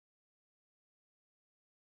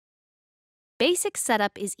Basic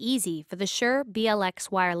setup is easy for the SHURE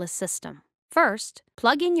BLX wireless system. First,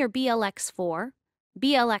 plug in your BLX4,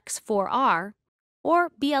 BLX4R, or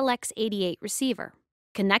BLX88 receiver.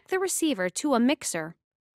 Connect the receiver to a mixer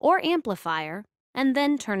or amplifier and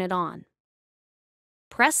then turn it on.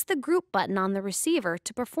 Press the group button on the receiver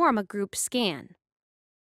to perform a group scan.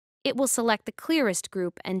 It will select the clearest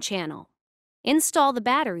group and channel. Install the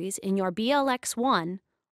batteries in your BLX1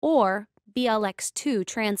 or BLX2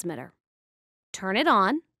 transmitter. Turn it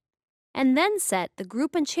on, and then set the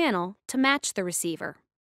group and channel to match the receiver.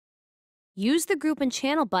 Use the group and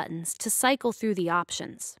channel buttons to cycle through the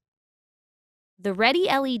options. The ready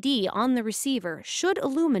LED on the receiver should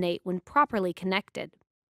illuminate when properly connected.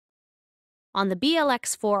 On the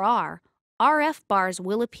BLX4R, RF bars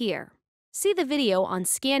will appear. See the video on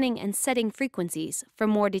scanning and setting frequencies for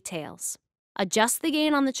more details. Adjust the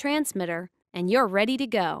gain on the transmitter, and you're ready to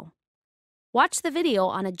go. Watch the video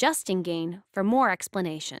on adjusting gain for more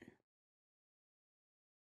explanation.